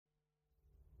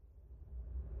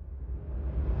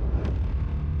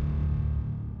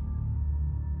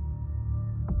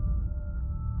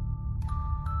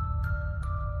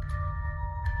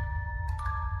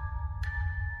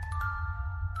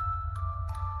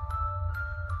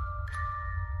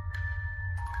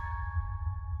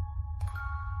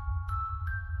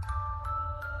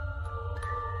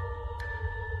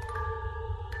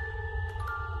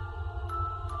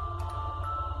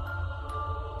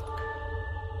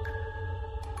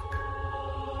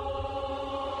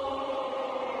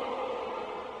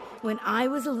When I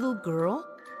was a little girl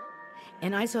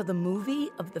and I saw the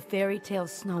movie of the fairy tale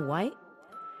Snow White,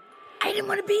 I didn't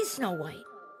want to be Snow White.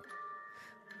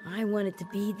 I wanted to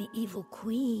be the evil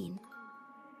queen.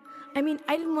 I mean,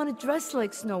 I didn't want to dress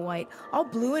like Snow White, all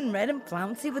blue and red and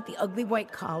flouncy with the ugly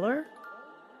white collar.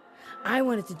 I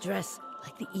wanted to dress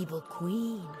like the evil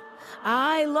queen.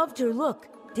 I loved her look,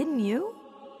 didn't you?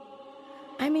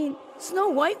 I mean, Snow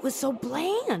White was so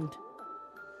bland.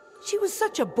 She was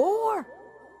such a bore.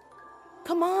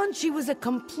 Come on, she was a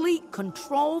complete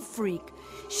control freak.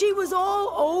 She was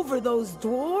all over those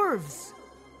dwarves.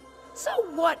 So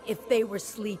what if they were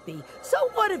sleepy? So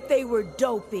what if they were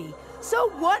dopey?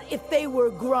 So what if they were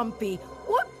grumpy?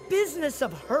 What business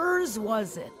of hers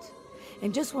was it?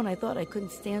 And just when I thought I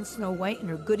couldn't stand Snow White and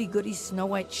her goody-goody Snow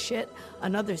White shit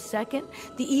another second,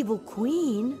 the evil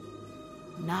queen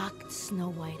knocked Snow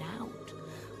White out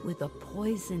with a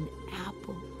poison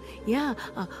apple. Yeah,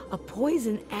 a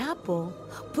poison apple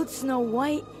put Snow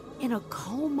White in a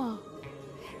coma.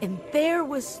 And there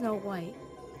was Snow White,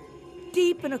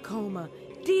 deep in a coma,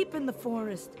 deep in the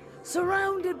forest,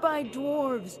 surrounded by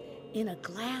dwarves, in a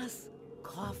glass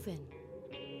coffin.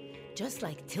 Just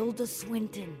like Tilda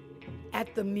Swinton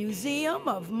at the Museum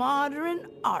of Modern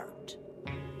Art.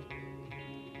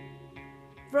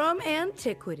 From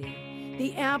antiquity,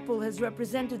 the apple has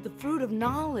represented the fruit of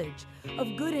knowledge,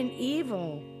 of good and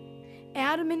evil.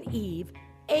 Adam and Eve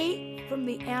ate from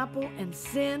the apple and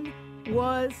sin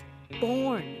was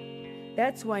born.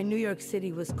 That's why New York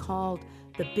City was called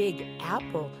the Big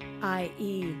Apple,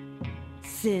 i.e.,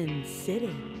 Sin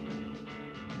City.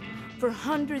 For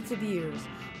hundreds of years,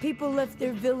 people left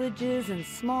their villages and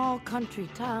small country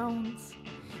towns,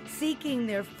 seeking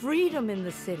their freedom in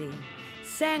the city,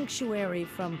 sanctuary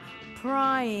from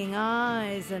prying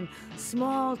eyes and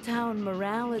small-town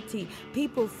morality.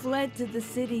 People fled to the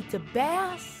city to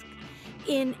bask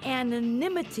in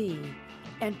anonymity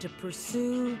and to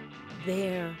pursue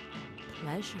their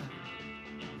pleasure.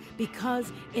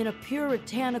 Because in a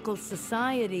puritanical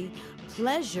society,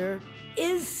 pleasure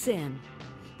is sin.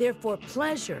 Therefore,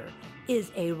 pleasure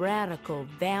is a radical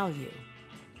value.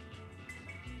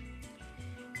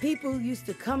 People used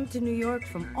to come to New York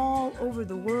from all over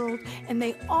the world, and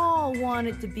they all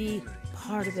wanted to be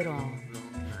part of it all.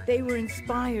 They were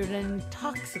inspired and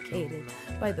intoxicated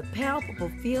by the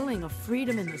palpable feeling of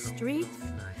freedom in the streets.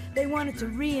 They wanted to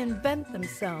reinvent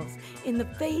themselves in the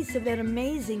face of that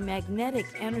amazing magnetic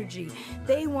energy.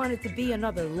 They wanted to be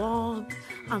another log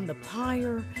on the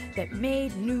pyre that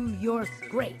made New York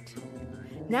great.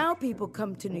 Now people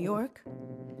come to New York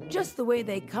just the way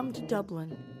they come to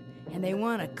Dublin, and they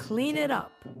want to clean it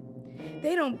up.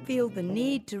 They don't feel the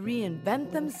need to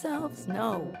reinvent themselves,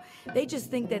 no. They just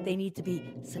think that they need to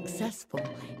be successful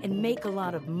and make a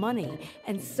lot of money.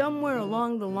 And somewhere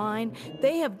along the line,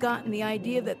 they have gotten the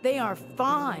idea that they are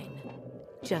fine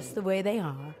just the way they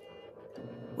are.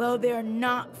 Well, they're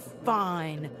not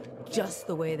fine just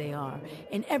the way they are.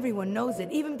 And everyone knows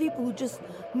it. Even people who just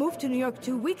moved to New York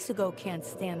 2 weeks ago can't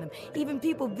stand them. Even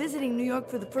people visiting New York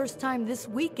for the first time this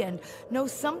weekend know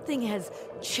something has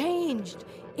changed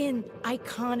in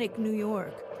iconic New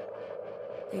York.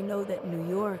 They know that New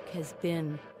York has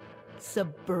been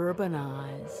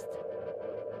suburbanized.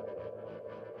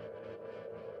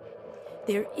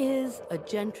 There is a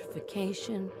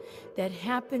gentrification that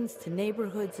happens to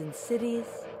neighborhoods and cities,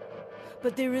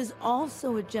 but there is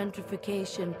also a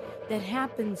gentrification that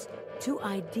happens to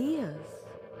ideas.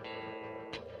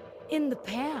 In the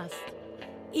past,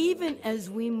 even as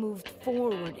we moved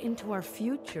forward into our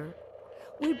future,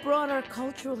 we brought our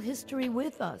cultural history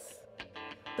with us.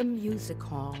 The music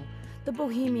hall, the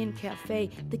Bohemian Cafe,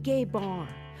 the gay bar,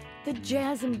 the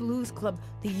jazz and blues club,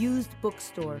 the used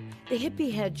bookstore, the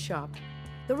hippie head shop,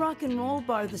 the rock and roll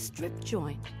bar, the strip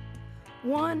joint.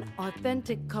 One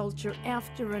authentic culture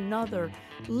after another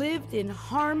lived in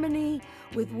harmony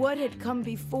with what had come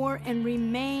before and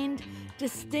remained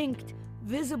distinct,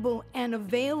 visible, and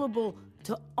available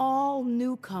to all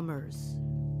newcomers.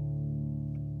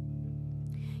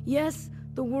 Yes,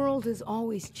 the world has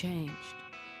always changed,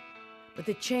 but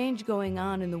the change going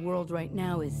on in the world right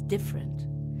now is different.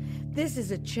 This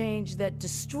is a change that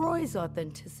destroys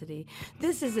authenticity.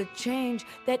 This is a change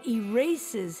that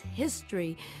erases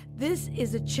history. This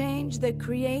is a change that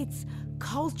creates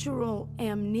cultural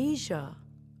amnesia.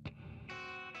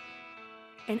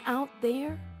 And out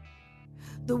there,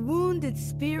 the wounded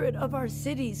spirit of our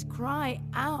cities cry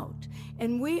out,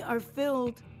 and we are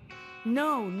filled,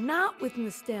 no, not with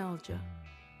nostalgia.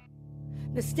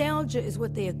 Nostalgia is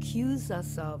what they accuse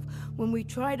us of when we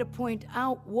try to point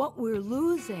out what we're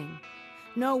losing.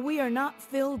 No, we are not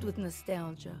filled with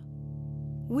nostalgia.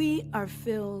 We are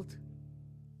filled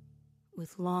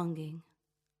with longing.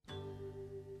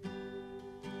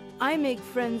 I make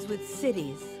friends with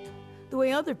cities the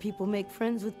way other people make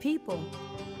friends with people.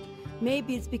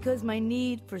 Maybe it's because my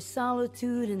need for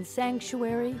solitude and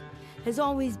sanctuary has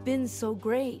always been so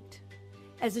great.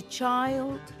 As a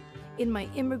child, in my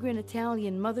immigrant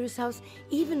Italian mother's house,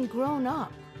 even grown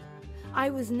up, I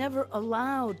was never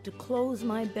allowed to close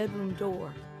my bedroom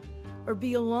door or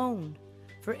be alone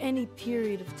for any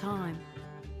period of time.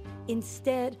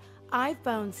 Instead, I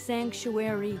found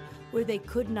sanctuary where they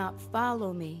could not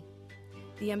follow me.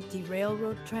 The empty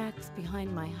railroad tracks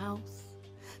behind my house,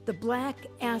 the black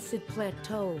acid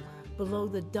plateau below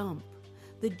the dump,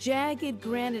 the jagged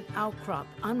granite outcrop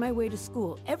on my way to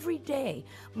school. Every day,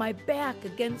 my back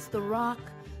against the rock,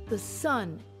 the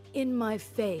sun in my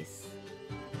face.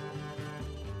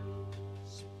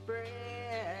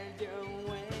 Spread your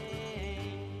wings.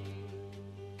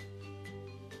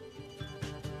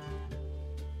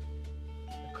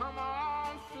 Come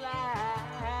on,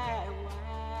 fly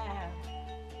wide.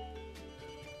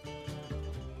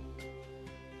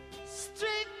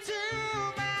 Straight to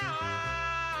my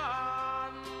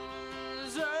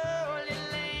arms, early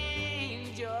lane,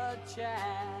 your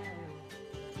child.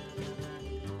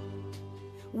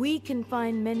 We can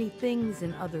find many things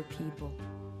in other people,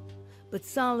 but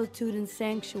solitude and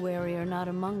sanctuary are not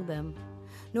among them.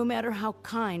 No matter how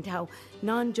kind, how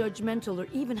non-judgmental, or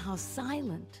even how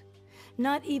silent,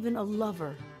 not even a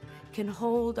lover can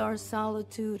hold our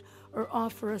solitude or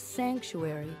offer us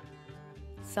sanctuary.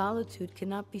 Solitude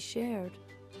cannot be shared.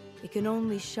 It can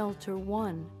only shelter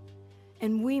one,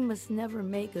 and we must never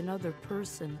make another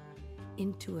person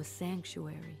into a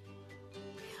sanctuary.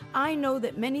 I know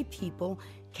that many people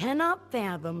cannot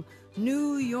fathom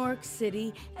New York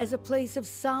City as a place of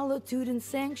solitude and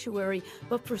sanctuary,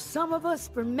 but for some of us,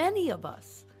 for many of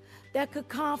us, that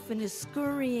cacophonous,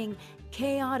 scurrying,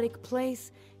 chaotic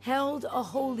place held a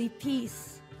holy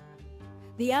peace.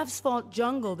 The asphalt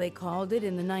jungle, they called it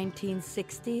in the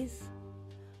 1960s,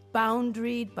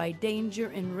 boundaried by danger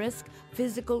and risk,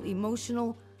 physical,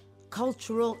 emotional,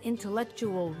 cultural,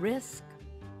 intellectual risk.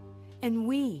 And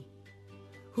we,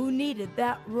 who needed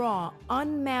that raw,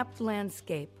 unmapped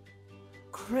landscape,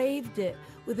 craved it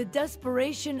with a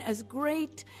desperation as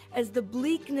great as the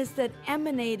bleakness that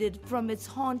emanated from its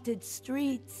haunted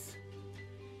streets.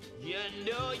 You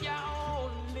know you're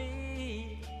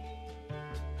only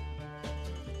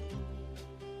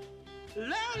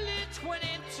lonely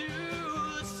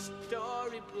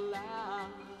 22-story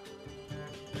block.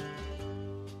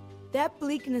 That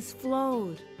bleakness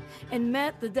flowed and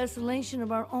met the desolation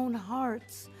of our own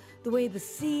hearts, the way the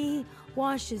sea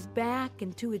washes back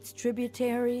into its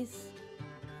tributaries.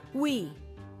 We,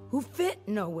 who fit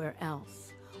nowhere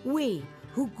else. We,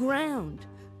 who ground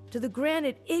to the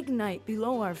granite ignite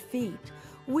below our feet.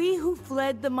 We who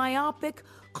fled the myopic,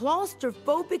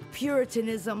 claustrophobic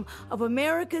puritanism of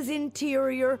America's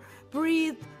interior,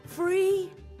 breathed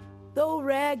free, though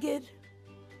ragged,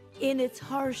 in its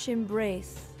harsh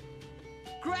embrace.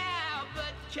 Grab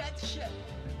but catch it.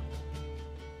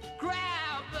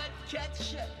 Grab but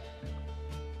catch it.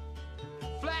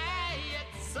 Fly it,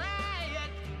 say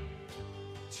it,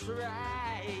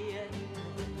 try it.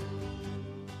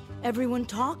 Everyone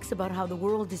talks about how the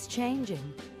world is changing.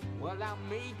 Well, I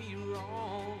may be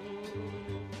wrong,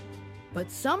 But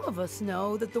some of us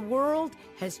know that the world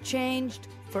has changed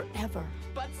forever.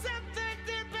 but something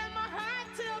deep in my heart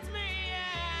tells me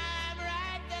I'm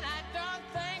right, that I don't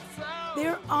think so.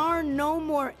 There are no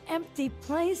more empty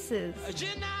places.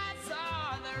 You know, I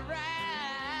saw the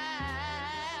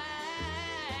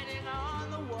writing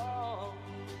on the wall.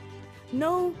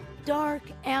 No dark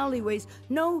alleyways,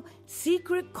 no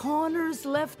secret corners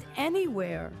left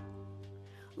anywhere.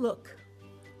 Look,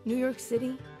 New York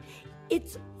City,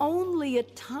 it's only a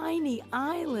tiny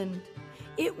island.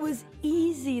 It was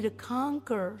easy to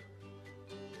conquer.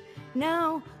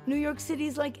 Now, New York City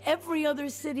is like every other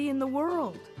city in the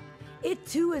world. It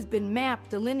too has been mapped,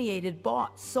 delineated,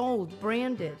 bought, sold,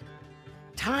 branded.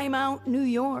 Time out New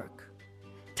York.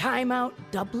 Time out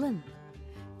Dublin.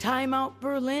 Time out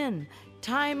Berlin.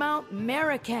 Time out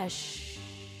Marrakesh.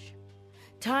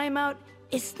 Time out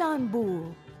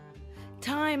Istanbul.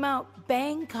 Time out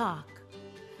Bangkok.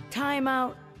 Time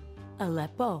out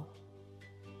Aleppo.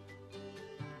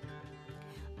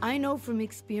 I know from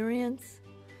experience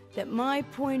that my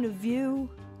point of view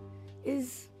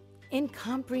is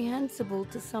incomprehensible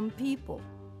to some people.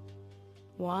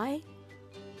 Why?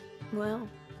 Well,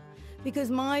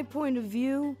 because my point of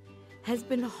view has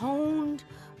been honed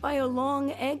by a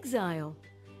long exile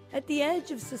at the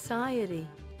edge of society.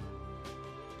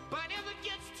 But if it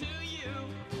gets to you,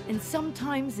 and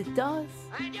sometimes it does.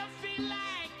 And you feel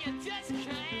like you just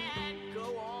can't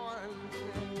go on.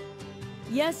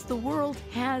 Yes, the world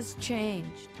has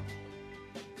changed.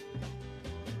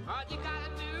 All you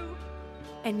gotta do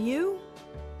And you?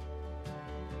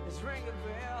 is ring a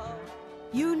bell.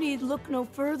 You need look no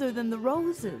further than the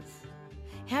roses.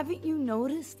 Haven't you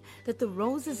noticed that the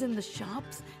roses in the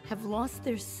shops have lost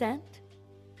their scent?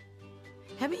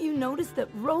 Haven't you noticed that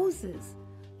roses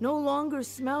no longer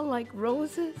smell like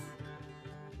roses?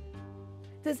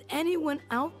 Does anyone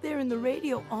out there in the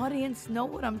radio audience know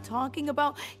what I'm talking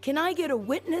about? Can I get a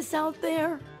witness out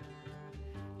there?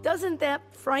 Doesn't that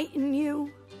frighten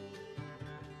you?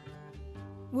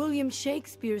 William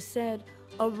Shakespeare said,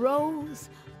 "A rose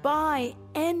by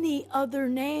any other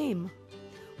name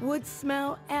would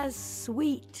smell as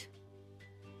sweet."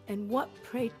 And what,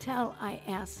 pray tell, I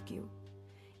ask you,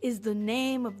 is the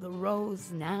name of the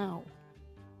rose now?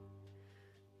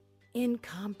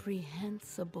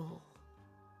 Incomprehensible.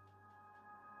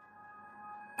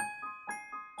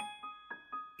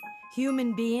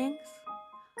 Human beings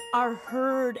are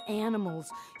herd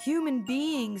animals. Human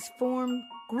beings form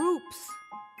groups.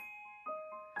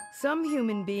 Some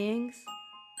human beings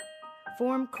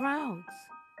form crowds,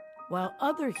 while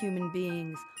other human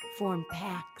beings form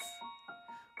packs.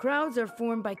 Crowds are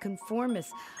formed by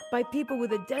conformists, by people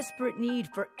with a desperate need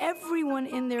for everyone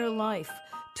in their life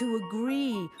to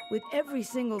agree with every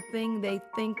single thing they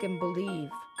think and believe.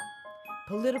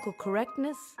 Political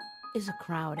correctness is a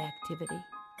crowd activity.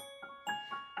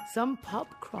 Some pub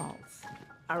crawls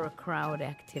are a crowd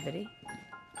activity.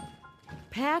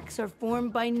 Packs are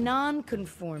formed by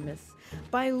nonconformists,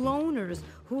 by loners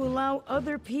who allow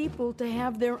other people to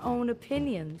have their own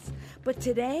opinions. But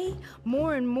today,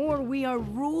 more and more, we are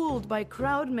ruled by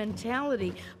crowd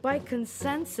mentality, by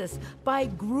consensus, by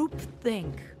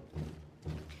groupthink.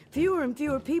 Fewer and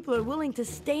fewer people are willing to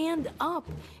stand up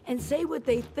and say what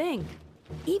they think,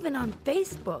 even on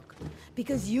Facebook,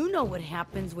 because you know what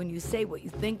happens when you say what you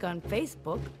think on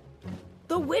Facebook.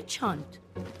 The witch hunt.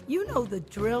 You know the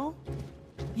drill.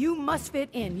 You must fit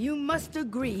in, you must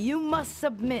agree, you must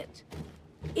submit.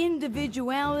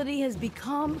 Individuality has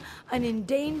become an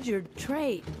endangered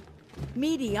trait.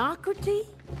 Mediocrity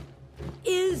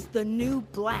is the new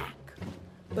black.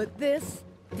 But this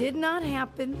did not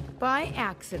happen by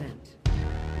accident.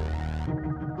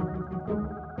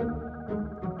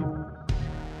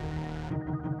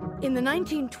 In the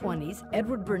 1920s,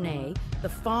 Edward Bernays, the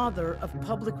father of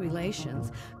public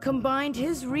relations, combined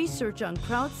his research on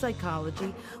crowd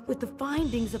psychology with the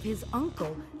findings of his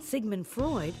uncle, Sigmund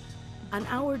Freud, on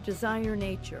our desire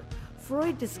nature.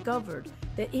 Freud discovered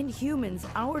that in humans,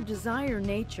 our desire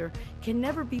nature can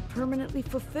never be permanently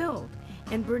fulfilled,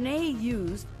 and Bernays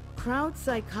used crowd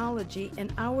psychology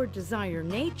and our desire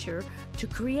nature to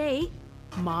create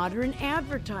modern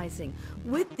advertising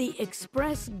with the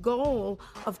express goal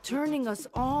of turning us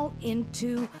all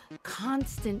into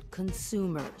constant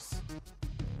consumers.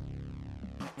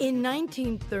 In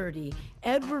 1930,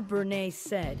 Edward Bernays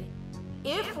said,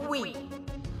 "If we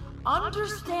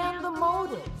understand the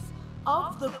motives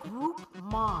of the group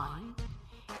mind,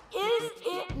 is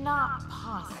it not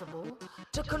possible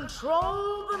to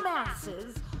control the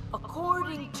masses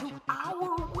according to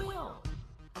our will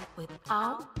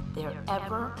without their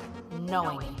ever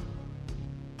knowing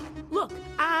it?" Look,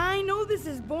 I know this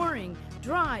is boring,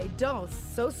 dry, dull,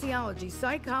 sociology,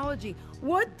 psychology.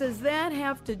 What does that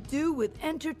have to do with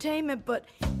entertainment? But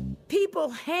people,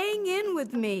 hang in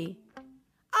with me.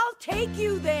 I'll take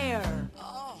you there.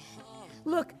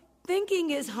 Look,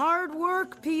 thinking is hard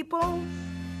work, people.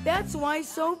 That's why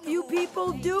so few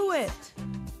people do it.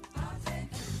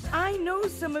 I know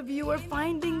some of you are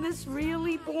finding this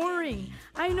really boring.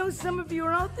 I know some of you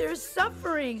are out there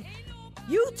suffering.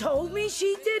 You told me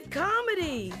she did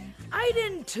comedy. I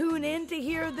didn't tune in to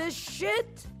hear this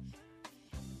shit.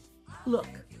 Look,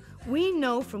 we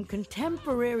know from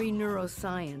contemporary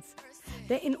neuroscience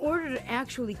that in order to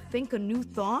actually think a new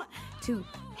thought, to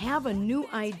have a new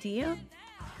idea,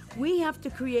 we have to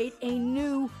create a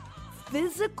new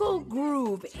physical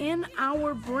groove in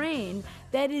our brain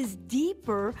that is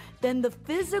deeper than the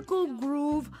physical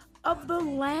groove of the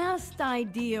last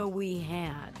idea we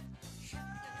had.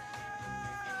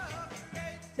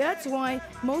 That's why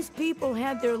most people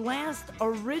had their last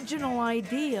original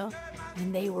idea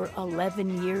when they were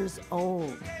 11 years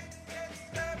old.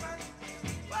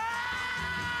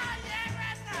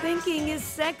 Thinking is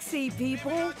sexy,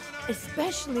 people,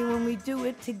 especially when we do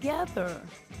it together.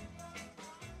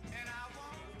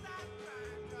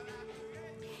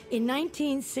 In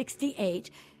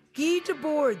 1968, Guy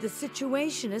Debord, the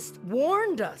situationist,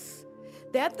 warned us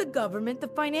that the government, the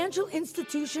financial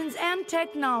institutions, and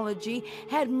technology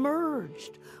had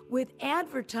merged with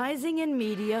advertising and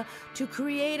media to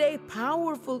create a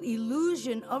powerful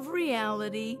illusion of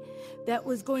reality that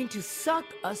was going to suck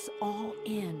us all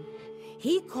in.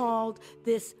 He called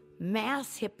this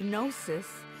mass hypnosis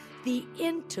the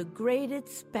integrated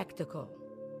spectacle.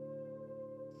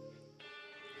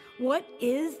 What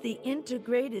is the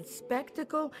integrated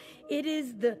spectacle? It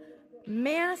is the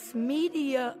mass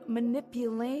media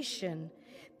manipulation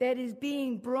that is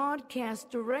being broadcast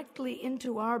directly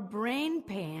into our brain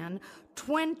pan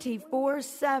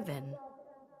 24/7.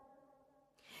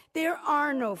 There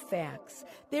are no facts.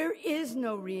 There is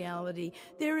no reality.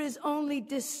 There is only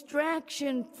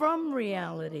distraction from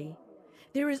reality.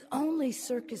 There is only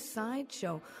circus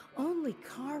sideshow, only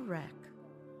car wreck.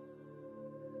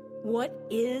 What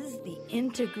is the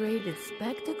integrated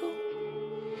spectacle?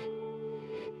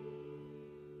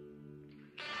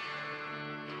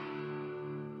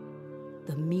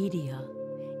 The media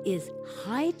is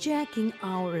hijacking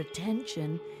our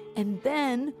attention and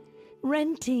then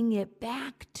renting it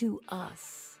back to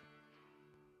us.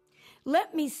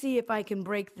 Let me see if I can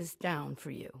break this down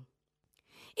for you.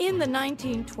 In the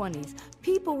 1920s,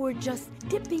 people were just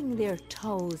dipping their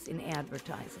toes in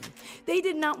advertising. They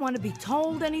did not want to be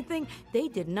told anything. They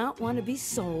did not want to be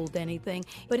sold anything.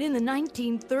 But in the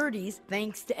 1930s,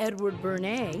 thanks to Edward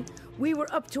Bernays, we were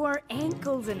up to our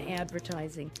ankles in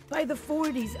advertising. By the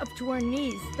 40s, up to our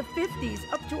knees. The 50s,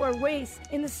 up to our waists.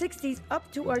 In the 60s,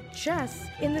 up to our chests.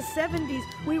 In the 70s,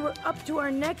 we were up to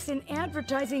our necks in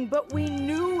advertising, but we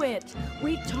knew it.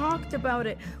 We talked about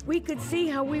it. We could see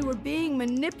how we were being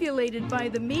manipulated by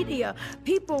the media.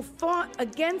 People fought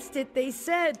against it. They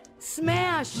said,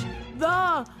 "Smash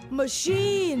the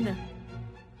machine."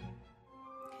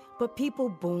 But people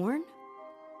born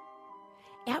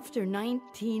after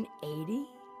 1980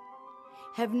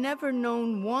 have never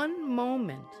known one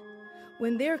moment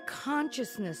when their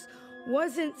consciousness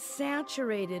wasn't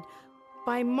saturated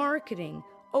by marketing,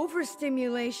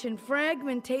 overstimulation,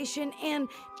 fragmentation, and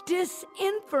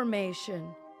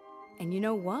disinformation. And you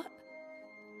know what?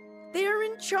 They're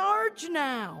in charge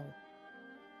now.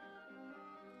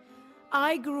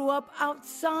 I grew up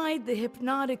outside the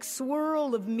hypnotic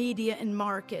swirl of media and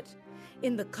market,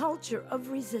 in the culture of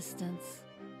resistance.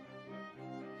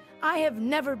 I have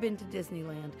never been to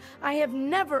Disneyland. I have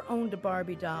never owned a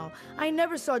Barbie doll. I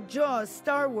never saw Jaws,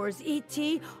 Star Wars,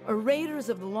 E.T., or Raiders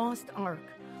of the Lost Ark.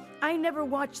 I never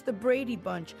watched The Brady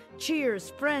Bunch,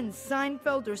 Cheers, Friends,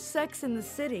 Seinfeld, or Sex and the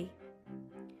City.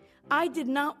 I did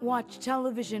not watch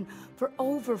television for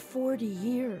over 40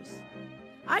 years.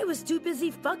 I was too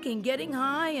busy fucking getting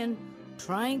high and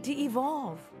trying to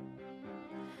evolve.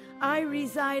 I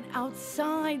reside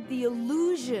outside the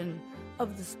illusion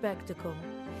of the spectacle,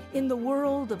 in the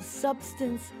world of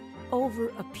substance over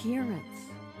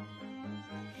appearance.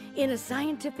 In a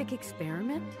scientific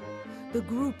experiment, the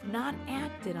group not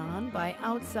acted on by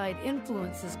outside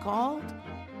influences called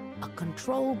a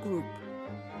control group.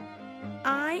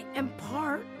 I am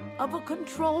part of a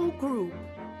control group.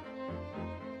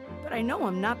 But I know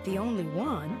I'm not the only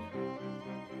one.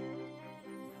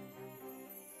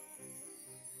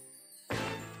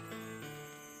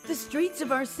 The streets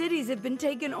of our cities have been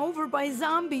taken over by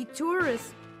zombie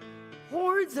tourists.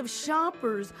 Hordes of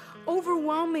shoppers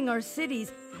overwhelming our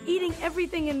cities, eating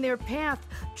everything in their path,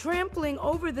 trampling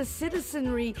over the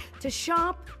citizenry to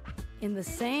shop in the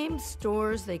same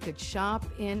stores they could shop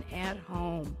in at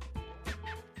home.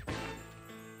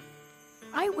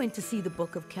 I went to see the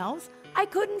Book of Kells. I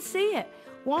couldn't see it.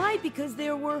 Why? Because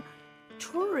there were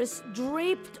tourists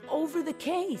draped over the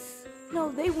case.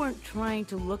 No, they weren't trying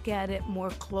to look at it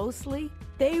more closely.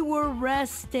 They were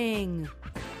resting.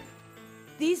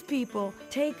 These people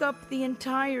take up the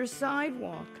entire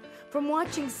sidewalk. From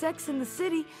watching Sex and the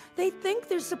City, they think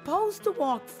they're supposed to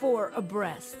walk 4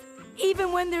 abreast,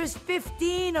 even when there's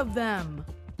 15 of them.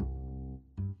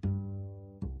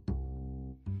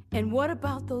 And what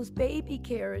about those baby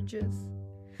carriages?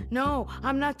 No,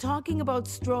 I'm not talking about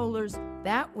strollers.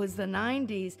 That was the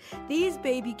 90s. These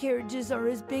baby carriages are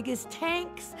as big as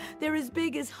tanks. They're as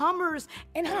big as Hummers.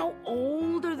 And how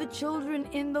old are the children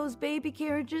in those baby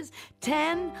carriages?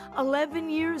 10, 11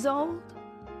 years old?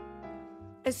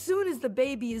 As soon as the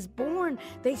baby is born,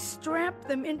 they strap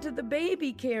them into the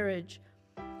baby carriage.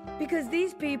 Because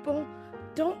these people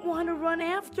don't want to run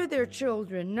after their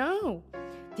children. No,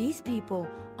 these people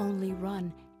only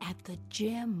run at the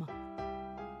gym.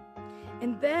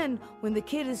 And then, when the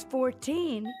kid is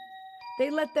 14,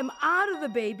 they let them out of the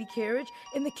baby carriage,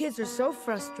 and the kids are so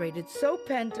frustrated, so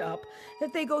pent up,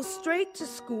 that they go straight to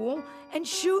school and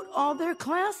shoot all their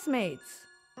classmates.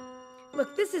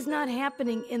 Look, this is not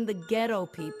happening in the ghetto,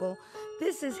 people.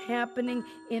 This is happening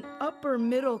in upper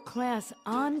middle class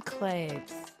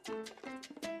enclaves.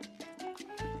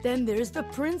 Then there's the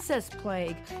princess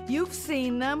plague. You've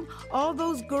seen them, all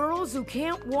those girls who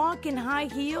can't walk in high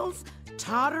heels,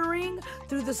 tottering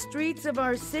through the streets of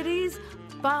our cities,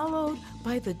 followed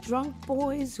by the drunk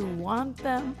boys who want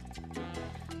them.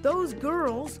 Those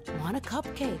girls want a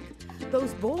cupcake.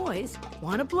 Those boys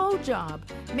want a blowjob.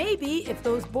 Maybe if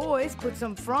those boys put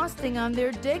some frosting on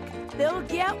their dick, they'll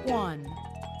get one.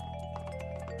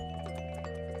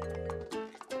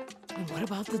 And what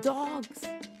about the dogs?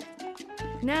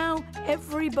 Now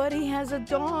everybody has a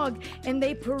dog, and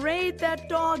they parade that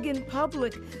dog in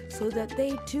public so that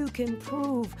they too can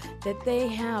prove that they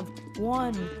have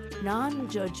one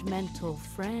non-judgmental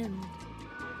friend.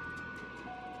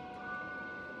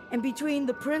 And between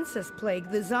the princess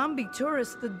plague, the zombie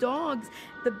tourists, the dogs,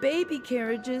 the baby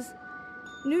carriages,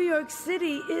 New York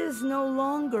City is no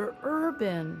longer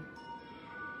urban.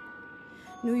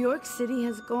 New York City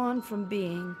has gone from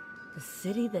being the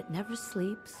city that never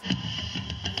sleeps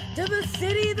to the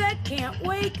city that can't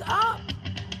wake up.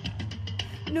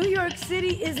 New York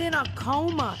City is in a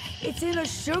coma. It's in a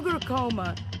sugar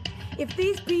coma. If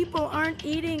these people aren't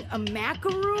eating a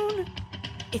macaroon,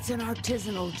 it's an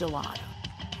artisanal gelato.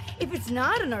 If it's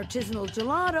not an artisanal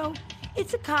gelato,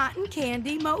 it's a cotton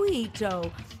candy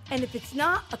mojito. And if it's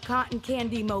not a cotton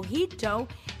candy mojito,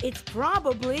 it's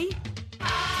probably a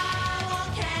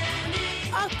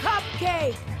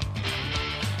cupcake.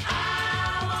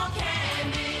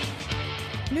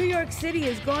 New York City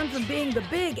has gone from being the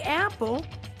Big Apple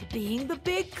to being the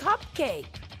Big Cupcake.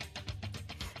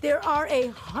 There are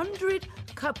 100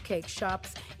 cupcake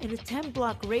shops in a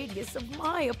 10-block radius of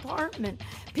my apartment.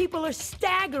 People are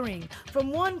staggering from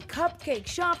one cupcake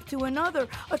shop to another,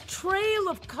 a trail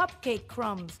of cupcake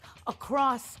crumbs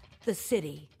across the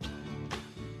city.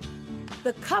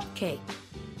 The cupcake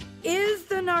is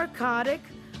the narcotic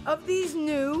of these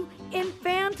new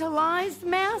infantilized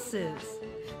masses.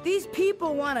 These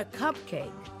people want a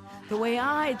cupcake the way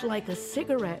I'd like a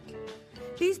cigarette.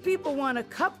 These people want a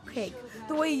cupcake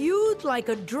the way you'd like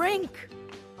a drink.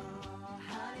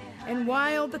 And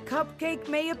while the cupcake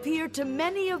may appear to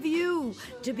many of you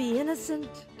to be innocent,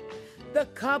 the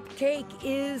cupcake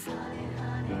is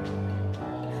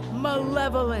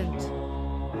malevolent.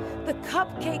 The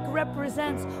cupcake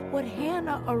represents what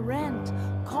Hannah Arendt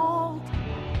called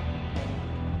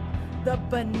the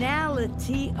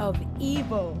banality of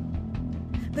evil.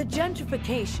 The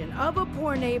gentrification of a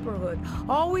poor neighborhood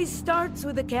always starts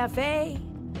with a cafe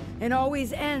and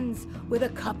always ends with a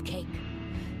cupcake.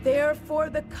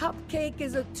 Therefore, the cupcake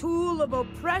is a tool of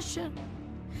oppression,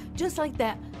 just like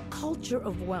that culture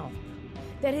of wealth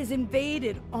that has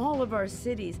invaded all of our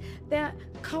cities, that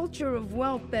culture of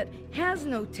wealth that has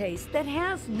no taste, that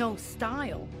has no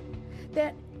style,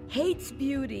 that hates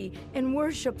beauty and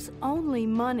worships only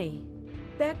money.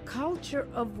 That culture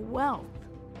of wealth,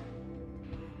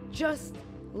 just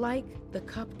like the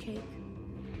cupcake,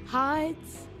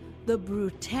 hides the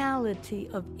brutality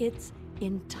of its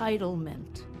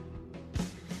entitlement.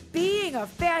 Being a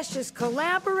fascist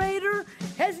collaborator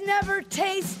has never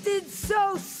tasted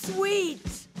so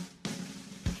sweet.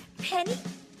 Penny,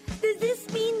 does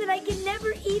this mean that I can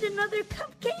never eat another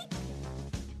cupcake?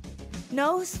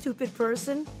 No, stupid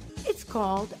person. It's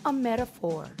called a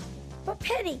metaphor. But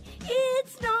Penny,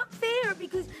 it's not fair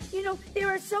because, there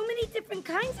are so many different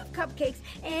kinds of cupcakes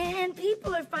and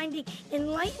people are finding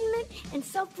enlightenment and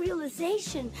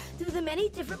self-realization through the many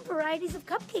different varieties of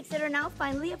cupcakes that are now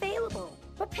finally available.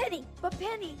 But Penny.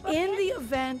 In the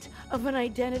event of an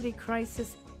identity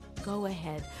crisis, go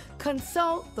ahead.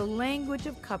 Consult the language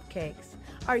of cupcakes.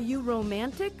 Are you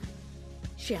romantic?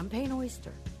 Champagne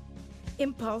oyster.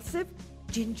 Impulsive?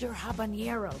 Ginger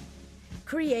habanero.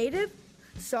 Creative?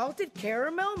 Salted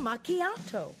caramel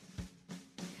macchiato.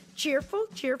 Cheerful?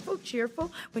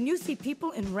 When you see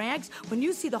people in rags, when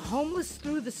you see the homeless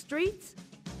through the streets,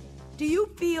 do you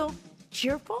feel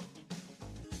cheerful?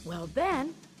 Well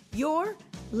then, you're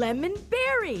lemon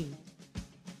berry.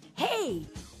 Hey,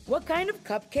 what kind of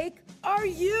cupcake are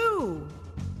you?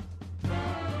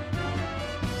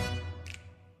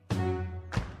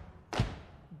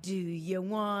 Do you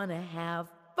wanna have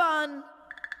fun?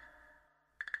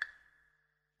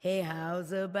 Hey,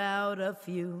 how's about a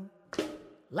few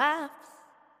laughs?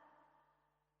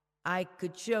 I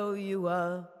could show you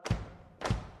a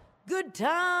good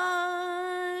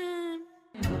time.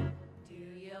 Do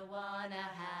you wanna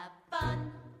have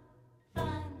fun?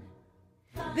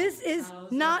 This is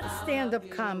not stand-up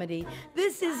comedy.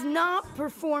 This is not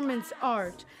performance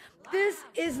art. This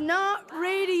is not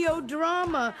radio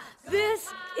drama. This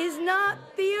is not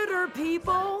theater,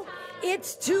 people.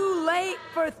 It's too late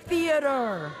for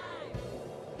theater.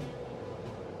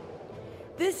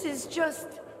 This is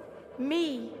just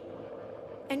me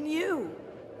and you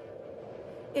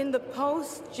in the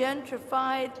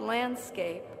post-gentrified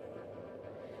landscape.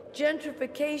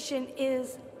 Gentrification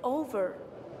is over.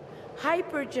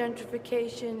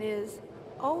 Hyper-gentrification is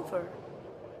over.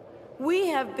 We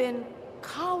have been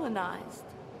colonized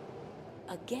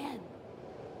again.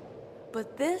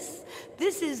 But this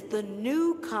is the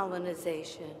new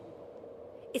colonization.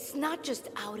 It's not just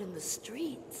out in the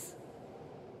streets.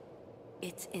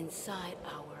 It's inside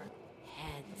our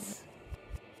heads.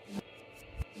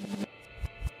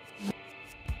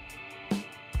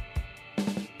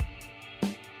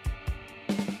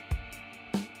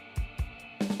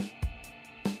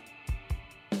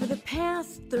 For the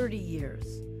past 30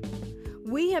 years,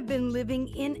 we have been living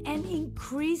in an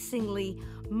increasingly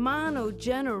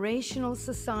monogenerational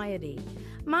society.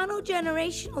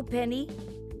 Monogenerational, Penny?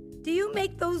 Do you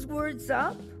make those words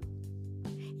up?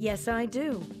 Yes, I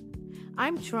do.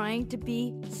 I'm trying to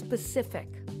be specific.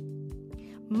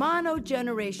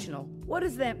 Monogenerational, what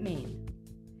does that mean?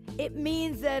 It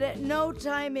means that at no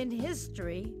time in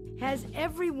history has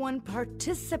everyone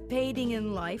participating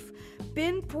in life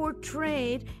been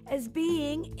portrayed as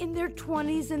being in their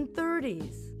 20s and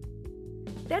 30s.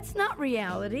 That's not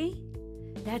reality.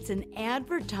 That's an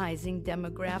advertising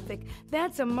demographic.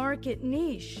 That's a market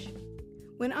niche.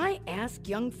 When I ask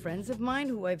young friends of mine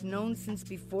who I've known since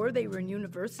before they were in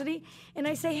university, and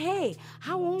I say, hey,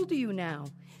 how old are you now?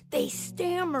 They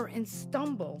stammer and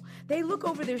stumble. They look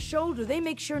over their shoulder. They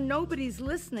make sure nobody's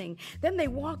listening. Then they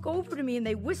walk over to me and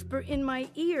they whisper in my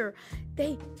ear.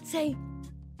 They say,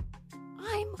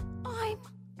 I'm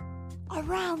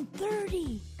around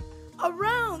 30.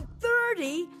 Around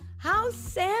 30? How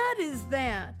sad is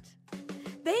that?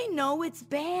 They know it's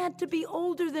bad to be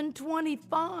older than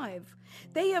 25.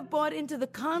 They have bought into the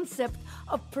concept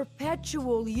of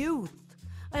perpetual youth,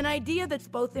 an idea that's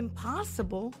both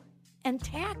impossible and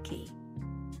tacky.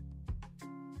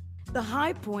 The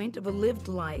high point of a lived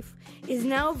life is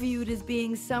now viewed as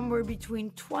being somewhere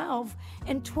between 12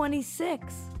 and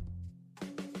 26.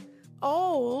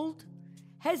 Old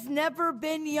has never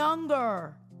been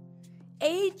younger.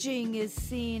 Aging is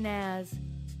seen as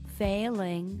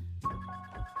failing.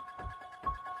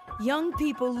 Young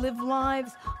people live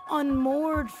lives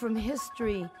unmoored from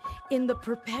history in the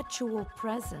perpetual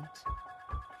present.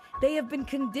 They have been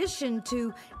conditioned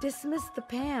to dismiss the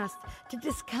past, to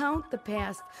discount the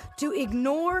past, to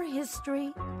ignore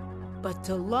history, but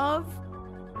to love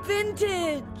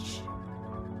vintage.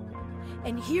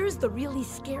 And here's the really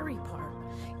scary part.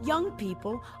 Young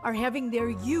people are having their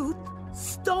youth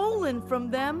stolen from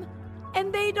them,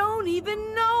 and they don't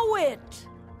even know it.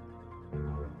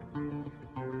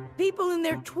 People in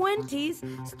their 20s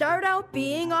start out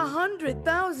being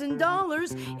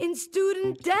 $100,000 in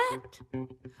student debt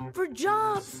for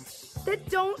jobs that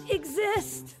don't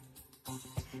exist.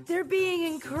 They're being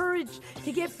encouraged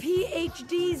to get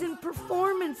PhDs in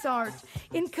performance art,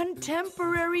 in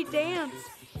contemporary dance,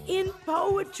 in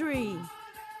poetry,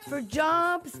 for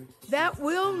jobs that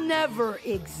will never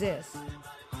exist.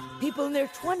 People in their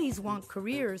 20s want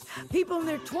careers. People in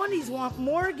their 20s want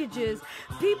mortgages.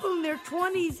 People in their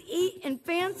 20s eat in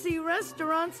fancy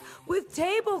restaurants with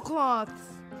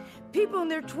tablecloths. People in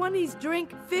their 20s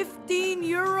drink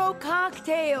 15-euro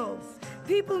cocktails.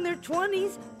 People in their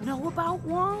 20s know about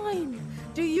wine.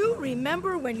 Do you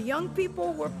remember when young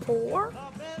people were poor?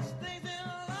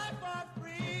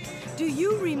 Do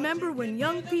you remember when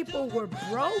young people were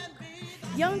broke?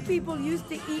 Young people used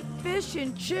to eat fish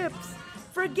and chips.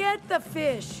 Forget the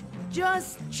fish,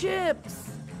 just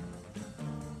chips.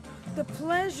 The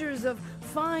pleasures of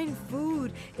fine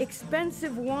food,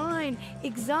 expensive wine,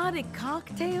 exotic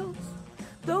cocktails,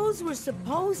 those were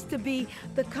supposed to be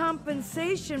the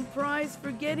compensation prize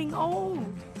for getting old.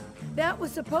 That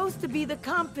was supposed to be the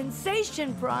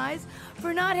compensation prize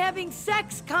for not having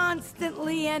sex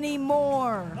constantly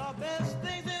anymore.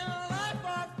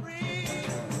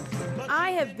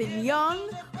 I have been young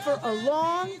for a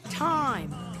long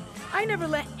time. I never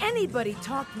let anybody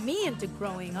talk me into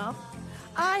growing up.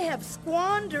 I have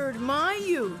squandered my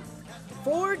youth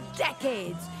for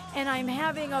decades, and I'm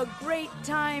having a great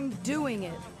time doing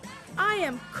it. I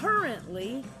am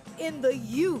currently in the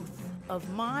youth of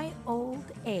my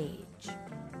old age.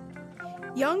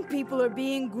 Young people are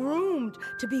being groomed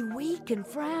to be weak and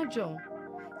fragile.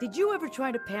 Did you ever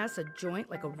try to pass a joint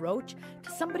like a roach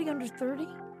to somebody under 30?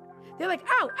 They're like,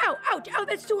 ow, ouch,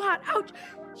 that's too hot, ouch.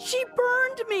 She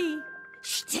burned me.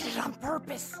 She did it on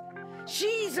purpose.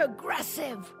 She's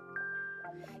aggressive.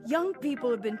 Young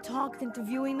people have been talked into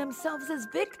viewing themselves as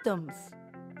victims.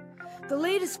 The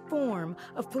latest form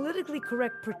of politically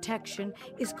correct protection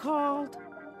is called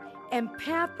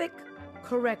empathic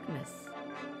correctness.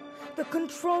 The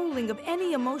controlling of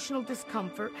any emotional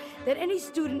discomfort that any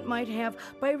student might have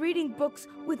by reading books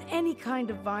with any kind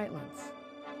of violence.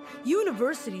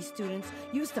 University students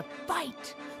used to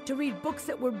fight to read books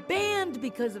that were banned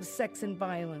because of sex and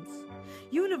violence.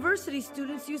 University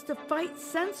students used to fight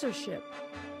censorship.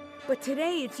 But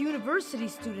today it's university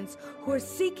students who are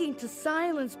seeking to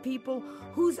silence people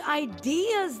whose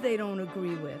ideas they don't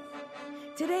agree with.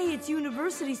 Today it's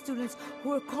university students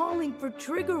who are calling for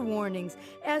trigger warnings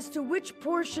as to which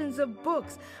portions of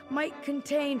books might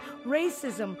contain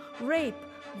racism, rape,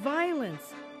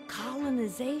 violence,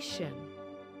 colonization.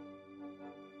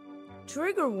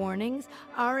 Trigger warnings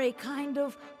are a kind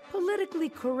of politically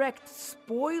correct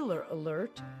spoiler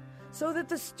alert so that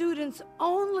the students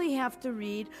only have to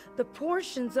read the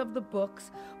portions of the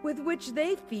books with which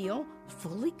they feel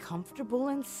fully comfortable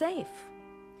and safe.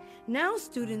 Now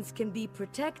students can be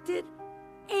protected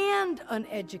and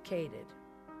uneducated.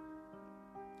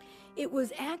 It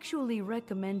was actually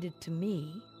recommended to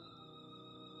me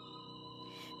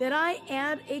that I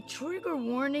add a trigger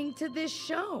warning to this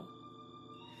show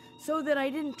so that I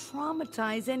didn't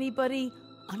traumatize anybody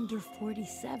under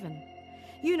 47.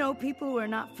 You know, people who are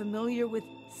not familiar with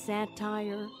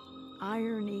satire,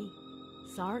 irony,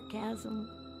 sarcasm.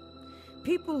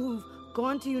 People who've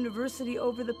gone to university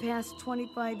over the past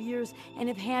 25 years and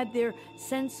have had their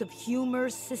sense of humor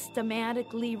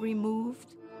systematically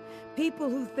removed. People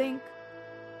who think,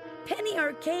 Penny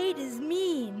Arcade is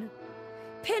mean.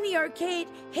 Penny Arcade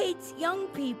hates young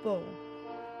people.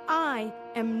 I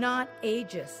am not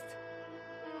ageist.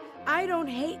 I don't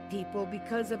hate people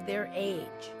because of their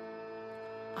age.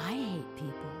 I hate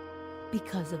people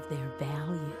because of their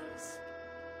values.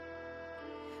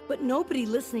 But nobody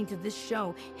listening to this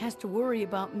show has to worry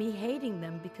about me hating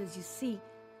them because, you see,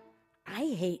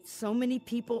 I hate so many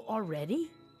people already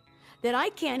that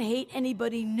I can't hate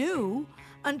anybody new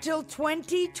until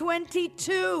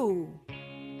 2022.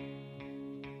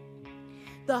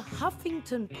 The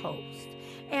Huffington Post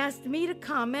asked me to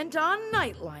comment on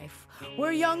nightlife,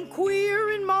 where young queer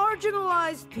and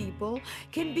marginalized people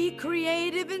can be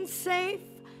creative in safe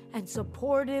and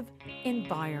supportive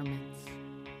environments.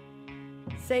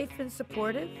 Safe and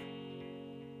supportive?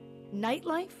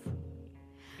 Nightlife?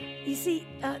 You see,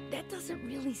 that doesn't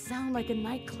really sound like a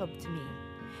nightclub to me.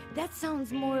 That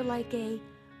sounds more like a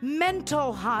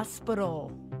mental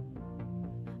hospital.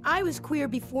 I was queer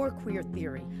before queer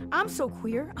theory. I'm so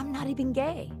queer, I'm not even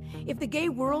gay. If the gay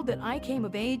world that I came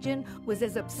of age in was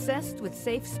as obsessed with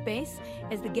safe space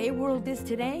as the gay world is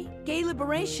today, gay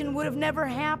liberation would have never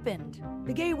happened.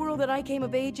 The gay world that I came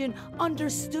of age in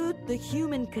understood the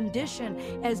human condition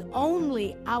as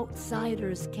only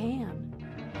outsiders can.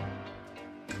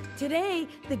 Today,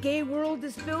 the gay world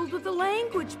is filled with the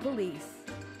language police.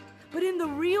 But in the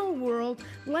real world,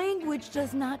 language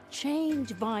does not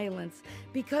change violence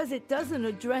because it doesn't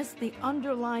address the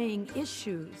underlying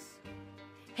issues.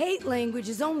 Hate language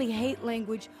is only hate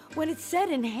language when it's said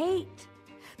in hate.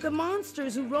 The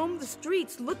monsters who roam the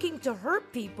streets looking to hurt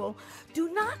people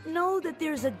do not know that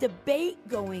there's a debate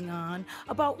going on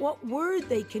about what word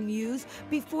they can use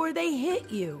before they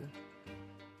hit you.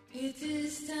 It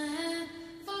is time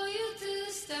for you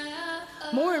to stop.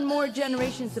 More and more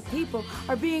generations of people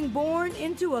are being born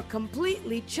into a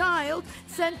completely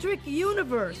child-centric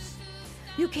universe.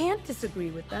 You can't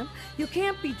disagree with them. You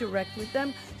can't be direct with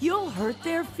them. You'll hurt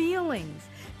their feelings.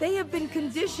 They have been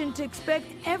conditioned to expect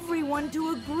everyone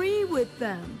to agree with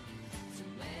them.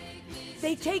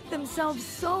 They take themselves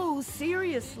so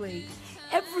seriously.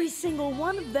 Every single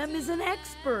one of them is an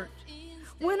expert.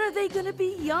 When are they going to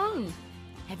be young?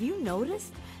 Have you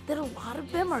noticed that a lot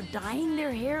of them are dyeing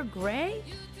their hair gray?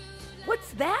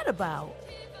 What's that about?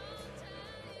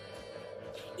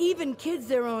 Even kids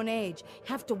their own age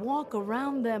have to walk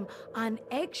around them on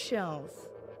eggshells.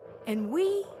 And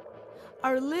we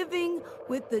are living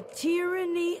with the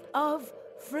tyranny of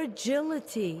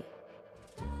fragility.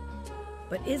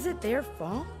 But is it their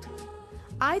fault?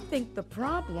 I think the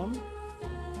problem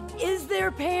is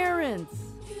their parents.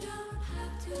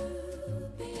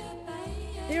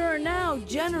 There are now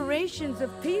generations of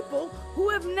people who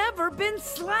have never been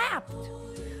slapped.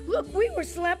 Look, we were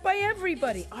slapped by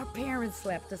everybody. Our parents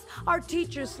slapped us. Our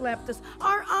teachers slapped us.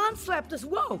 Our aunt slapped us.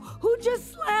 Whoa, who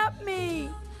just slapped me?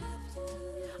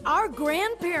 Our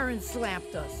grandparents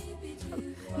slapped us.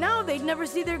 Now they'd never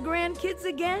see their grandkids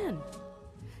again.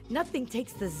 Nothing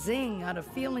takes the zing out of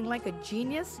feeling like a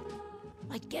genius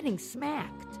like getting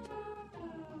smacked.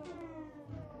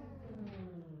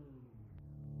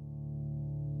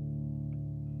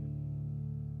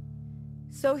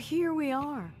 So here we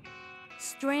are,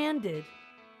 stranded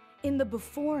in the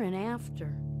before and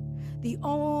after. The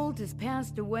old has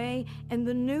passed away and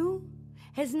the new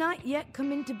has not yet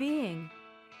come into being.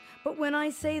 But when I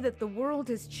say that the world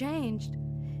has changed,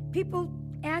 people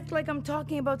act like I'm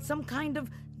talking about some kind of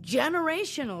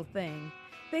generational thing.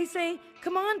 They say,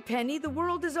 come on, Penny, the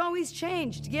world has always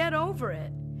changed. Get over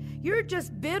it. You're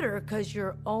just bitter because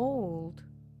you're old.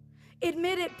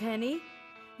 Admit it, Penny.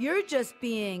 You're just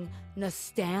being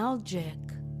nostalgic.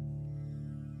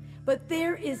 But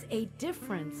there is a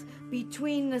difference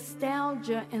between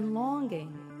nostalgia and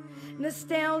longing.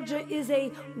 Nostalgia is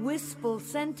a wistful,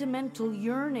 sentimental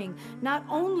yearning, not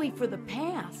only for the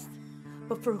past,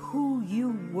 but for who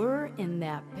you were in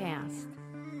that past.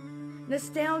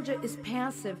 Nostalgia is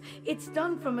passive. It's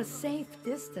done from a safe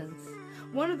distance.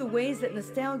 One of the ways that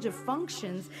nostalgia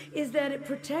functions is that it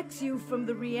protects you from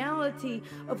the reality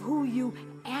of who you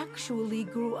actually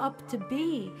grew up to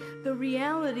be, the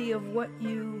reality of what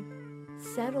you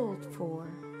settled for.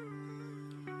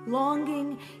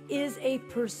 Longing is a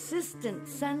persistent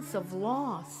sense of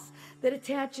loss that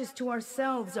attaches to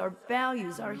ourselves, our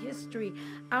values, our history,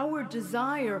 our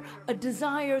desire, a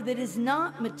desire that is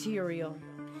not material.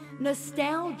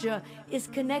 Nostalgia is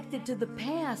connected to the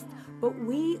past, but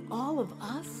we, all of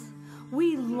us,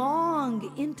 we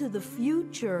long into the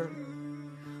future.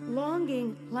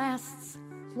 Longing lasts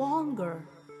longer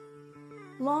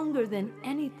than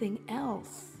anything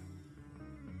else.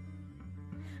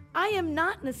 I am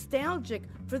not nostalgic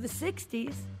for the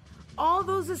 60s. All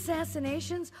those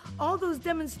assassinations, all those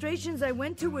demonstrations I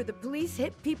went to where the police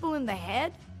hit people in the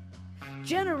head.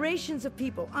 Generations of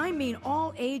people, I mean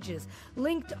all ages,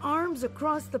 linked arms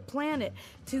across the planet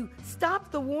to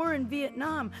stop the war in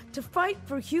Vietnam, to fight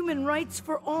for human rights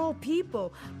for all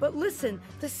people. But listen,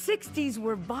 the 60s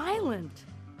were violent.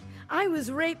 I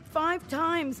was raped 5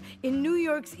 times in New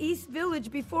York's East Village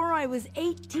before I was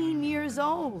 18 years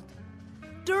old.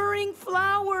 During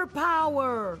Flower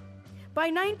Power. By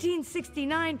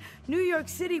 1969, New York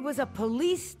City was a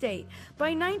police state.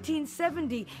 By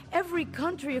 1970, every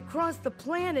country across the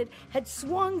planet had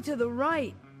swung to the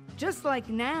right, just like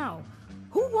now.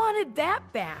 Who wanted that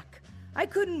back? I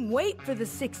couldn't wait for the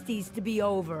 60s to be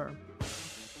over.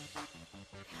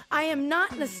 I am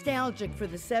not nostalgic for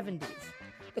the 70s.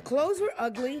 The clothes were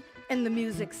ugly and the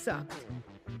music sucked.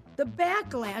 The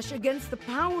backlash against the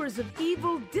powers of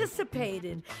evil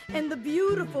dissipated, and the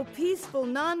beautiful, peaceful,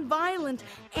 nonviolent,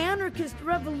 anarchist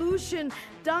revolution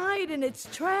died in its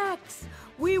tracks.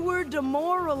 We were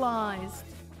demoralized.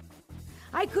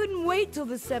 I couldn't wait till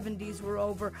the 70s were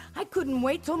over. I couldn't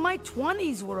wait till my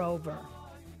 20s were over.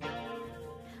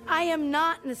 I am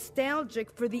not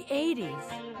nostalgic for the 80s.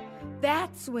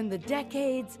 That's when the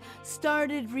decades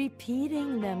started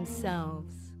repeating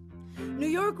themselves. New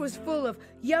York was full of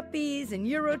yuppies and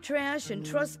Eurotrash and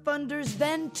trust funders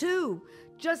then, too,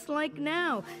 just like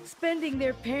now, spending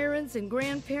their parents' and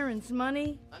grandparents'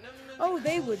 money. Oh,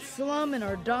 they would slum in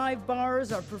our dive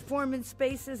bars, our performance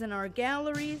spaces, and our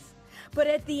galleries. But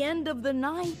at the end of the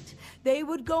night, they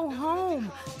would go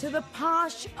home to the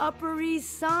posh Upper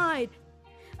East Side.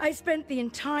 I spent the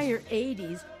entire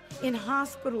 80s in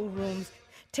hospital rooms,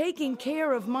 taking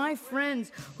care of my friends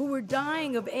who were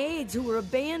dying of AIDS, who were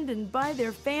abandoned by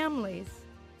their families.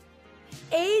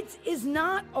 AIDS is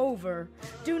not over.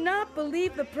 Do not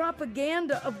believe the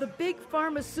propaganda of the big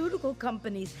pharmaceutical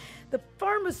companies. The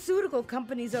pharmaceutical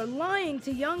companies are lying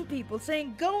to young people,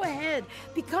 saying, go ahead,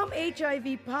 become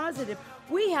HIV positive.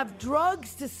 We have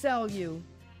drugs to sell you.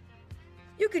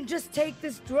 You can just take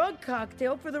this drug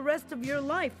cocktail for the rest of your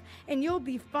life and you'll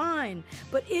be fine.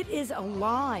 But it is a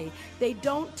lie. They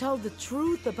don't tell the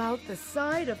truth about the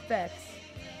side effects.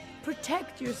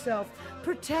 Protect yourself.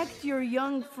 Protect your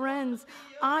young friends.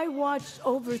 I watched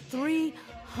over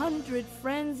 300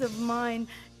 friends of mine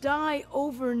die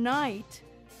overnight.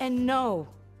 And no,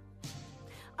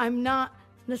 I'm not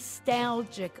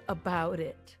nostalgic about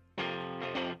it.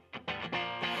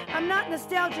 I'm not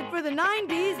nostalgic for the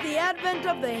 90s, the advent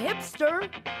of the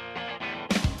hipster.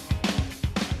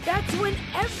 That's when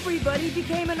everybody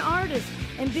became an artist,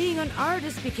 and being an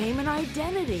artist became an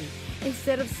identity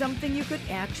instead of something you could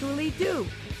actually do.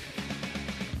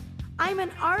 I'm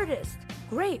an artist.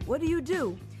 Great, what do you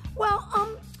do?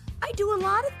 Well, I do a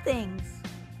lot of things.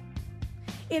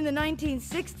 In the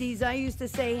 1960s, I used to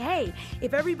say, hey,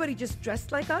 if everybody just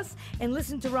dressed like us and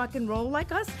listened to rock and roll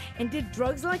like us and did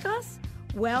drugs like us,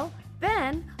 well,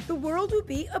 then the world would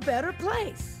be a better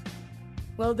place.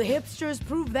 Well, the hipsters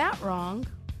proved that wrong.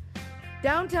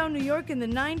 Downtown New York in the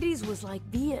 90s was like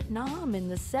Vietnam in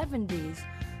the 70s.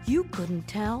 You couldn't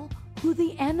tell who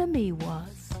the enemy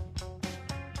was.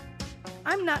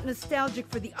 I'm not nostalgic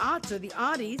for the aughts or the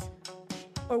oddies,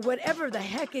 or whatever the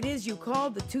heck it is you call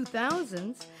the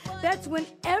 2000s. That's when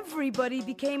everybody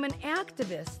became an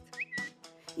activist.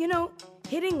 You know,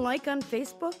 hitting like on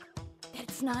Facebook,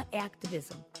 that's not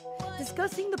activism.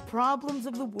 Discussing the problems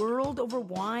of the world over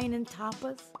wine and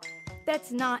tapas,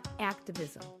 that's not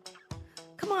activism.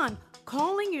 Come on,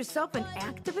 calling yourself an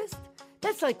activist?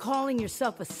 That's like calling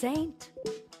yourself a saint.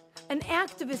 An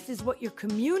activist is what your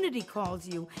community calls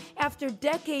you after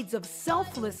decades of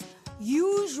selfless,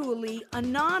 usually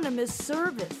anonymous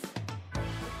service.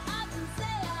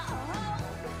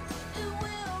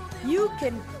 You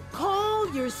can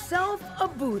call yourself a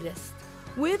Buddhist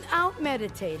without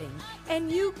meditating,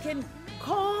 and you can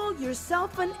call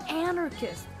yourself an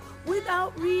anarchist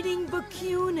without reading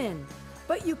Bakunin,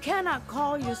 but you cannot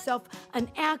call yourself an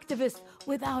activist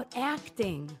without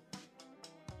acting.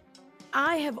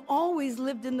 I have always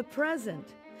lived in the present.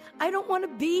 I don't want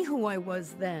to be who I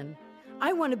was then.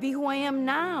 I want to be who I am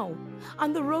now,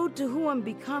 on the road to who I'm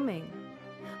becoming.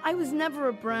 I was never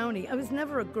a brownie. I was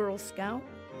never a Girl Scout.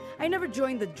 I never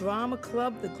joined the drama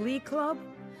club, the glee club.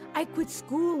 I quit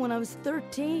school when I was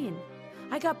 13.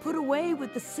 I got put away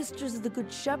with the Sisters of the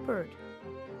Good Shepherd.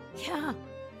 Yeah,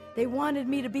 they wanted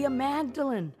me to be a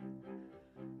Magdalene.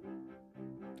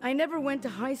 I never went to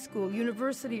high school,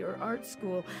 university, or art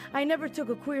school. I never took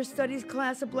a queer studies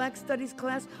class, a black studies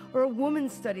class, or a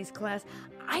women's studies class.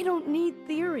 I don't need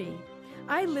theory.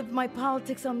 I lived my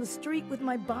politics on the street with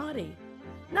my body.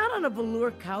 Not on a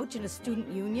velour couch in a student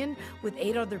union with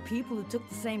 8 other people who took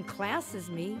the same class as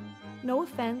me. No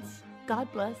offense.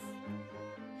 God bless.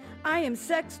 I am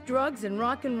sex, drugs, and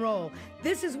rock and roll.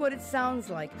 This is what it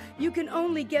sounds like. You can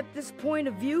only get this point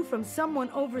of view from someone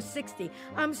over 60.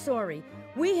 I'm sorry.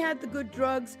 We had the good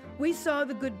drugs, we saw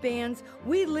the good bands,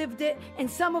 we lived it, and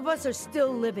some of us are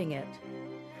still living it.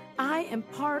 I am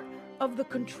part of the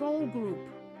control group.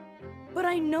 But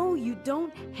I know you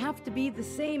don't have to be the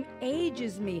same age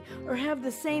as me or have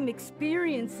the same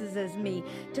experiences as me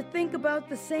to think about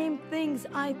the same things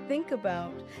I think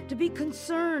about, to be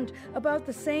concerned about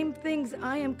the same things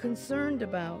I am concerned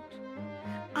about.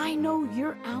 I know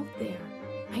you're out there.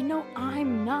 I know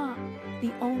I'm not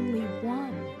the only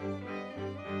one.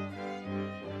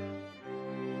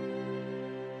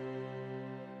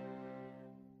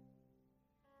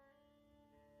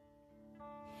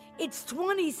 It's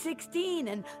 2016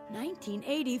 and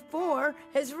 1984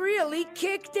 has really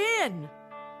kicked in.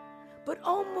 But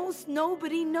almost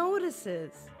nobody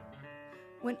notices.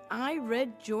 When I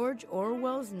read George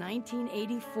Orwell's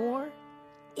 1984,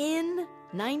 in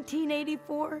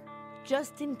 1984,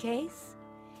 just in case,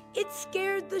 it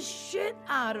scared the shit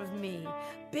out of me.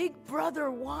 Big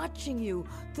Brother watching you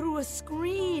through a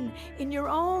screen in your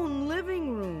own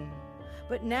living room.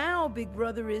 But now Big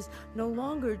Brother is no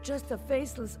longer just a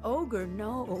faceless ogre,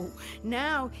 no.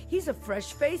 Now he's a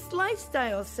fresh-faced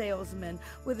lifestyle salesman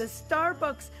with a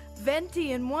Starbucks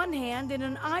venti in one hand and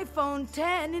an iPhone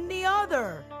 10 in the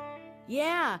other.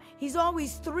 Yeah, he's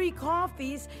always 3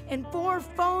 coffees and 4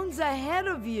 phones ahead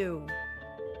of you.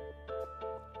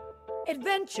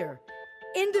 Adventure,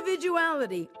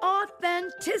 individuality,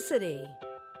 authenticity.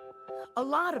 A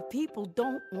lot of people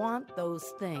don't want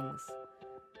those things.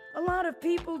 A lot of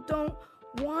people don't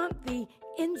want the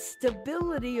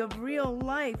instability of real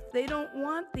life. They don't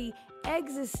want the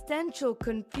existential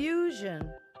confusion.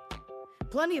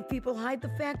 Plenty of people hide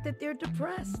the fact that they're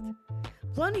depressed.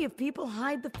 Plenty of people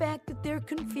hide the fact that they're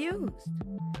confused.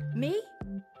 Me?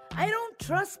 I don't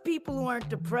trust people who aren't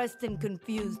depressed and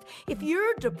confused. If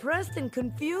you're depressed and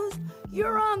confused,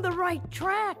 you're on the right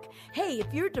track. Hey,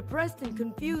 if you're depressed and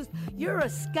confused, you're a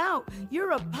scout.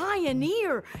 You're a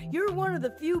pioneer. You're one of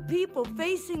the few people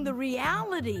facing the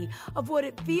reality of what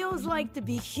it feels like to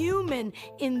be human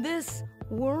in this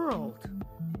world.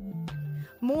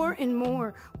 More and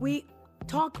more, we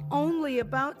talk only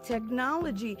about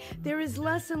technology. There is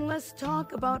less and less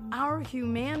talk about our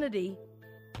humanity.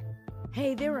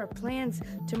 Hey, there are plans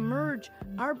to merge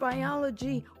our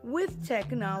biology with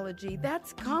technology.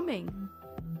 That's coming.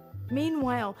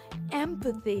 Meanwhile,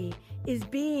 empathy is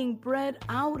being bred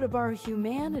out of our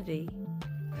humanity.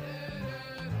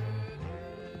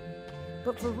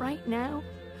 But for right now,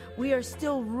 we are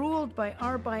still ruled by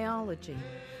our biology.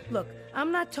 Look,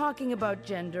 I'm not talking about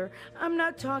gender. I'm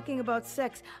not talking about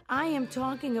sex. I am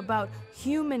talking about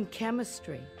human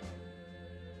chemistry.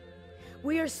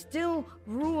 We are still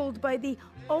ruled by the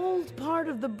old part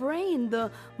of the brain, the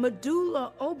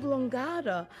medulla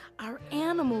oblongata, our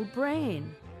animal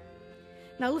brain.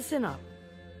 Now listen up.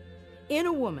 in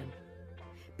a woman,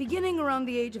 beginning around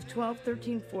the age of 12,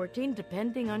 13, 14,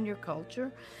 depending on your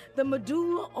culture, the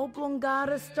medulla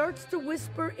oblongata starts to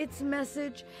whisper its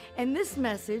message, and this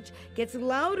message gets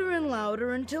louder and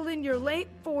louder until in your late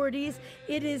 40s,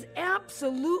 it is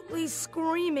absolutely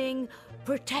screaming,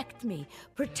 protect me,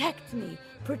 protect me,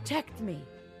 protect me.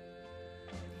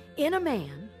 In a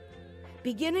man,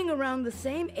 beginning around the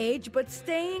same age but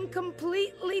staying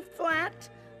completely flat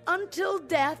until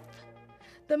death,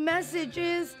 the message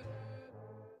is,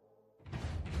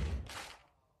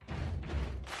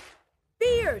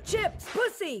 beer, chips,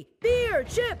 pussy, beer,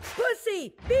 chips,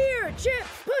 pussy, beer, chips,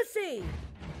 pussy.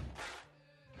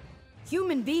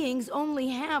 Human beings only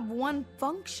have one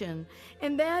function,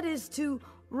 and that is to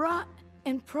rot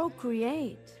and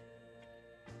procreate.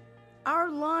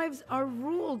 Our lives are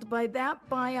ruled by that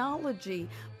biology,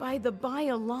 by the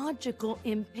biological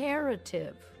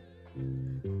imperative.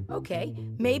 Okay,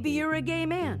 maybe you're a gay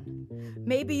man.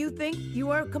 Maybe you think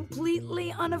you are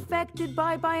completely unaffected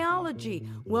by biology.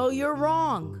 Well, you're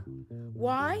wrong.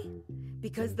 Why?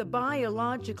 Because the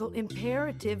biological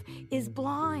imperative is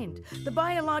blind. The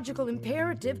biological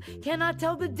imperative cannot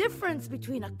tell the difference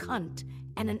between a cunt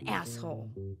and an asshole.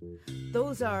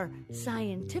 Those are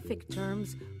scientific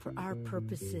terms for our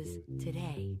purposes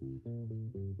today.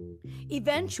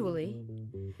 Eventually,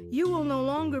 you will no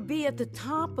longer be at the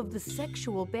top of the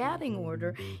sexual batting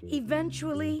order.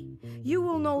 Eventually, you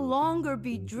will no longer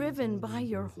be driven by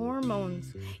your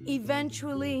hormones.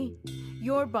 Eventually,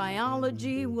 your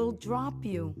biology will drop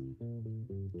you,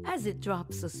 as it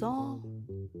drops us all.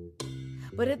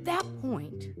 But at that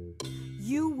point,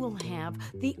 you will have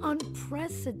the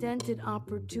unprecedented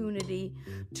opportunity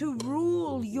to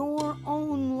rule your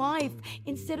own life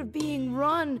instead of being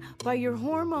run by your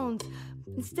hormones,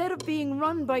 instead of being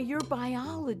run by your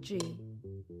biology.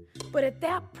 But at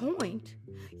that point,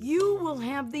 you will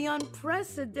have the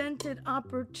unprecedented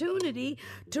opportunity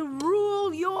to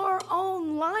rule your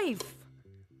own life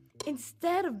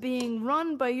instead of being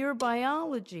run by your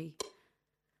biology.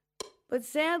 But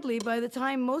sadly, by the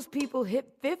time most people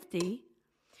hit 50,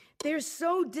 they're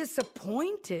so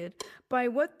disappointed by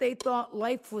what they thought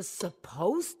life was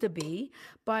supposed to be,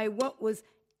 by what was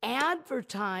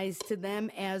advertised to them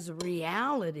as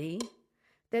reality,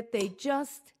 that they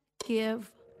just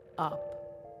give up,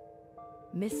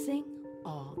 missing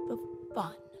all the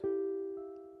fun.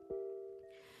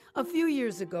 A few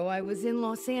years ago, I was in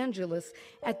Los Angeles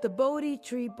at the Bodhi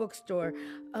Tree Bookstore,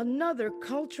 another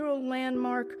cultural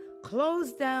landmark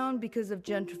closed down because of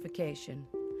gentrification.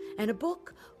 And a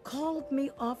book called me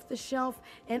off the shelf,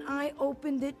 and I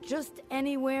opened it just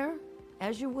anywhere,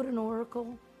 as you would an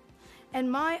oracle.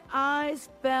 And my eyes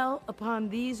fell upon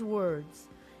these words: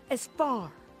 as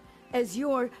far as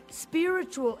your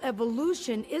spiritual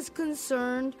evolution is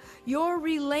concerned, your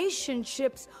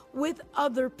relationships with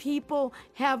other people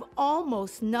have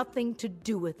almost nothing to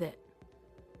do with it.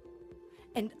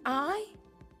 And I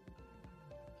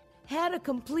had a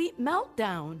complete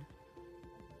meltdown.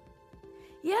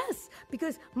 Yes,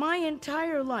 because my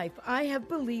entire life I have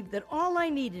believed that all I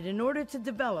needed in order to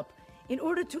develop, in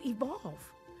order to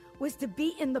evolve, was to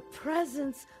be in the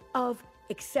presence of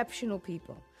exceptional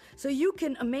people. So you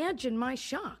can imagine my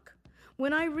shock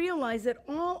when I realized that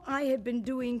all I had been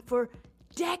doing for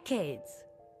decades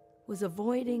was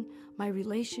avoiding my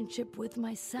relationship with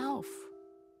myself.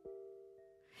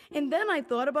 And then I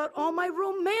thought about all my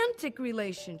romantic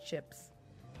relationships.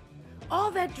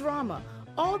 All that drama,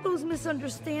 all those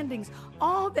misunderstandings,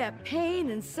 all that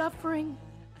pain and suffering.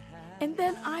 And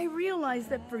then I realized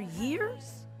that for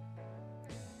years,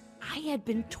 I had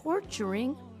been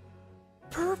torturing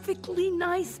perfectly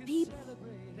nice people.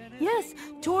 Yes,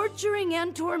 torturing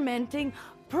and tormenting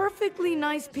perfectly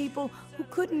nice people who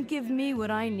couldn't give me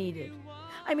what I needed.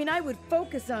 I mean, I would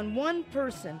focus on one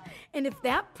person, and if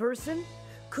that person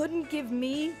couldn't give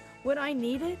me what I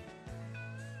needed,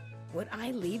 would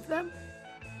I leave them?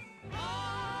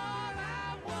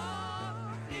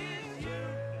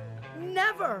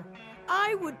 Never.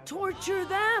 I would torture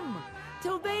them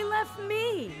till they left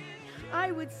me.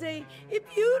 I would say, if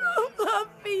you don't love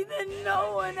me, then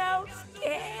no one else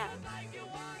can.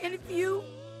 And if you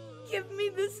give me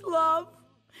this love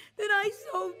that I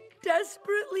so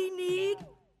desperately need,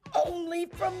 only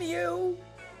from you,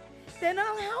 then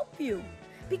I'll help you.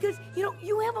 Because,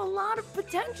 you have a lot of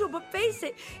potential, but face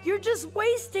it, you're just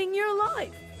wasting your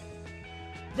life.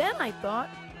 Then I thought,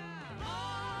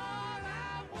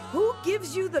 who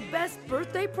gives you the best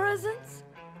birthday presents?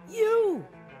 You.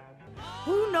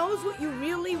 Who knows what you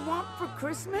really want for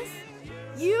Christmas?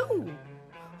 You.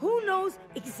 Who knows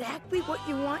exactly what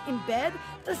you want in bed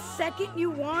the second you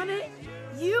want it?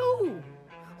 You.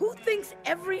 Who thinks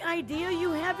every idea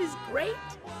you have is great?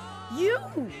 You!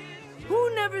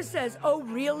 Who never says, oh,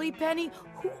 really, Penny?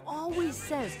 Who always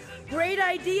says, great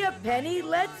idea, Penny,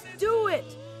 let's do it?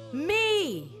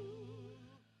 Me!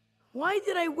 Why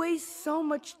did I waste so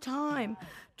much time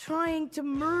trying to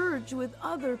merge with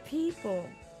other people?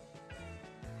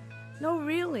 No,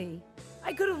 really.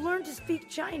 I could have learned to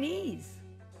speak Chinese.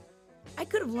 I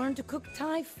could have learned to cook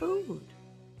Thai food.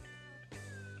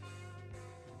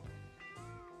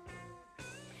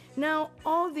 Now,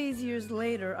 all these years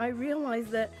later, I realize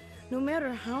that no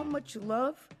matter how much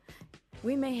love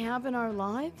we may have in our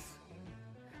lives,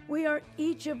 we are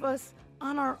each of us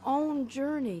on our own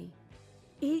journey,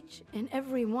 each and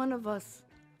every one of us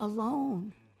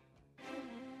alone.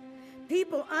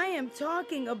 People, I am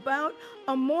talking about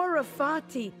amore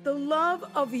fati, the love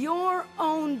of your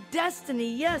own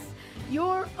destiny. Yes,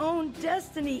 your own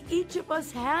destiny. Each of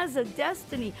us has a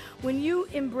destiny when you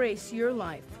embrace your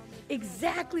life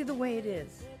exactly the way it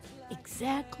is,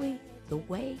 exactly the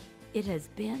way it has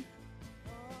been.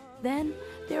 Then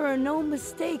there are no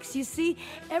mistakes. You see,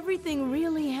 everything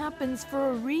really happens for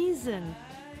a reason.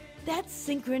 That's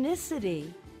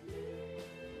synchronicity.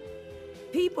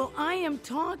 People, I am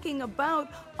talking about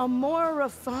amore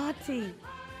fati.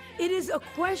 It is a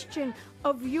question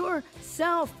of your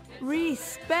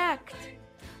self-respect.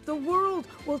 The world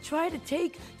will try to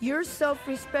take your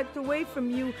self-respect away from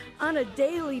you on a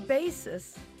daily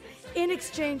basis. In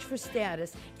exchange for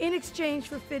status, in exchange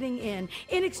for fitting in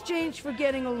exchange for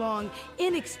getting along,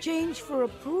 in exchange for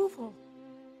approval.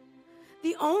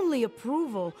 The only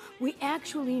approval we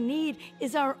actually need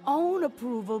is our own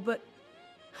approval, but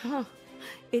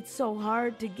it's so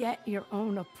hard to get your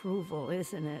own approval,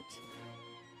 isn't it?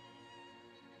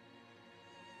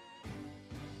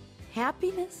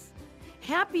 Happiness?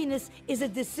 Happiness is a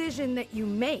decision that you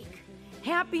make.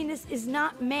 Happiness is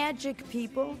not magic,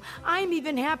 people. I'm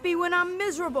even happy when I'm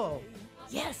miserable.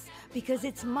 Yes, because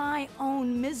it's my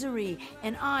own misery,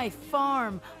 and I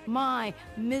farm my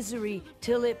misery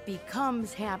till it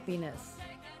becomes happiness.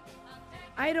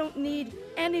 I don't need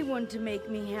anyone to make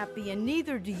me happy, and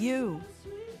neither do you.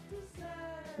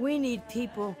 We need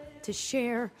people to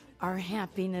share our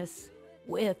happiness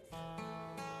with.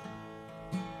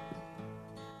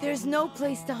 There's no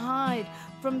place to hide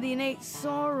from the innate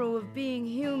sorrow of being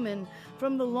human,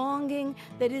 from the longing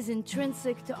that is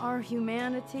intrinsic to our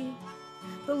humanity,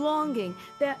 the longing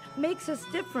that makes us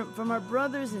different from our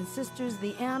brothers and sisters,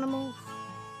 the animals.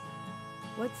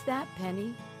 What's that,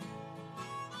 Penny?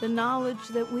 The knowledge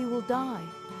that we will die,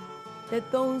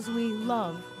 that those we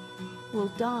love will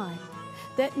die,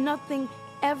 that nothing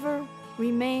ever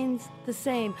remains the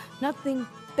same, nothing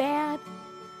bad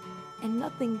and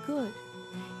nothing good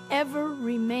ever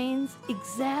remains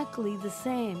exactly the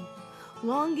same.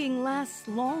 Longing lasts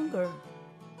longer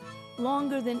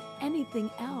than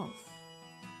anything else.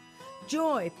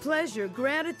 Joy, pleasure,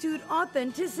 gratitude,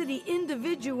 authenticity,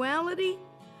 individuality,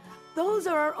 those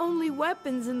are our only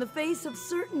weapons in the face of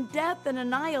certain death and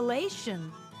annihilation.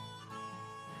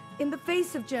 In the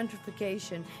face of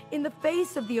gentrification, in the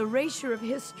face of the erasure of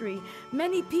history,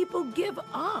 many people give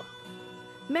up.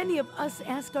 Many of us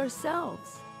ask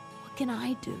ourselves, what can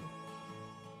I do?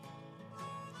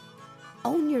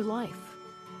 Own your life.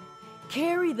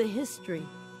 Carry the history.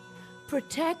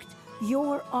 Protect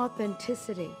your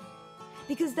authenticity.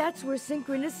 Because that's where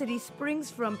synchronicity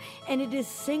springs from, and it is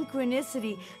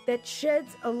synchronicity that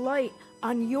sheds a light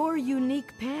on your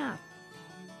unique path.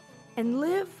 And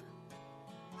live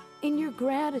in your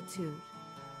gratitude.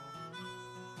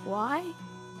 Why?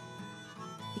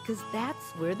 Because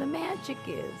that's where the magic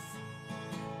is.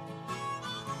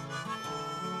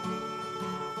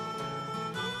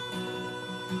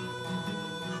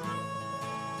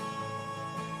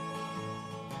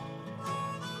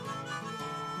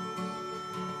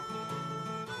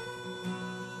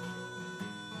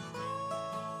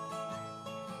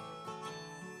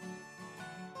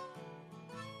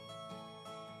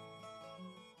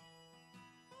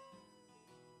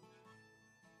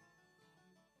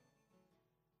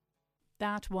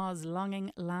 That was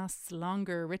Longing Lasts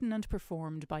Longer, written and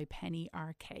performed by Penny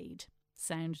Arcade.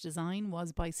 Sound design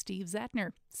was by Steve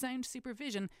Zetner. Sound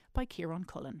supervision by Kieran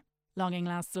Cullen. Longing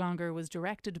Lasts Longer was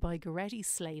directed by Goretti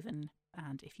Slavin.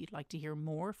 And if you'd like to hear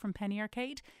more from Penny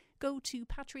Arcade, go to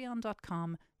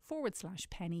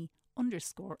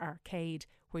patreon.com/penny_arcade,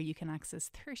 where you can access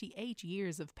 38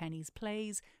 years of Penny's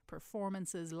plays,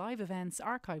 performances, live events,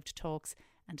 archived talks,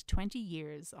 and 20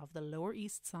 years of the Lower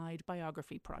East Side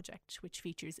Biography Project, which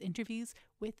features interviews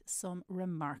with some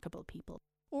remarkable people.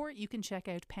 Or you can check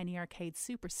out Penny Arcade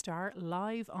Superstar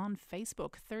live on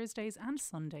Facebook Thursdays and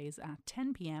Sundays at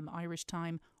 10 p.m. Irish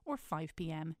time or 5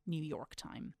 p.m. New York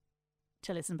time.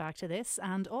 To listen back to this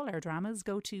and all our dramas,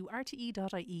 go to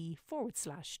rte.ie/drama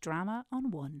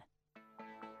on one.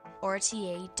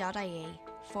 rte.ie/drama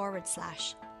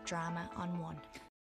on one.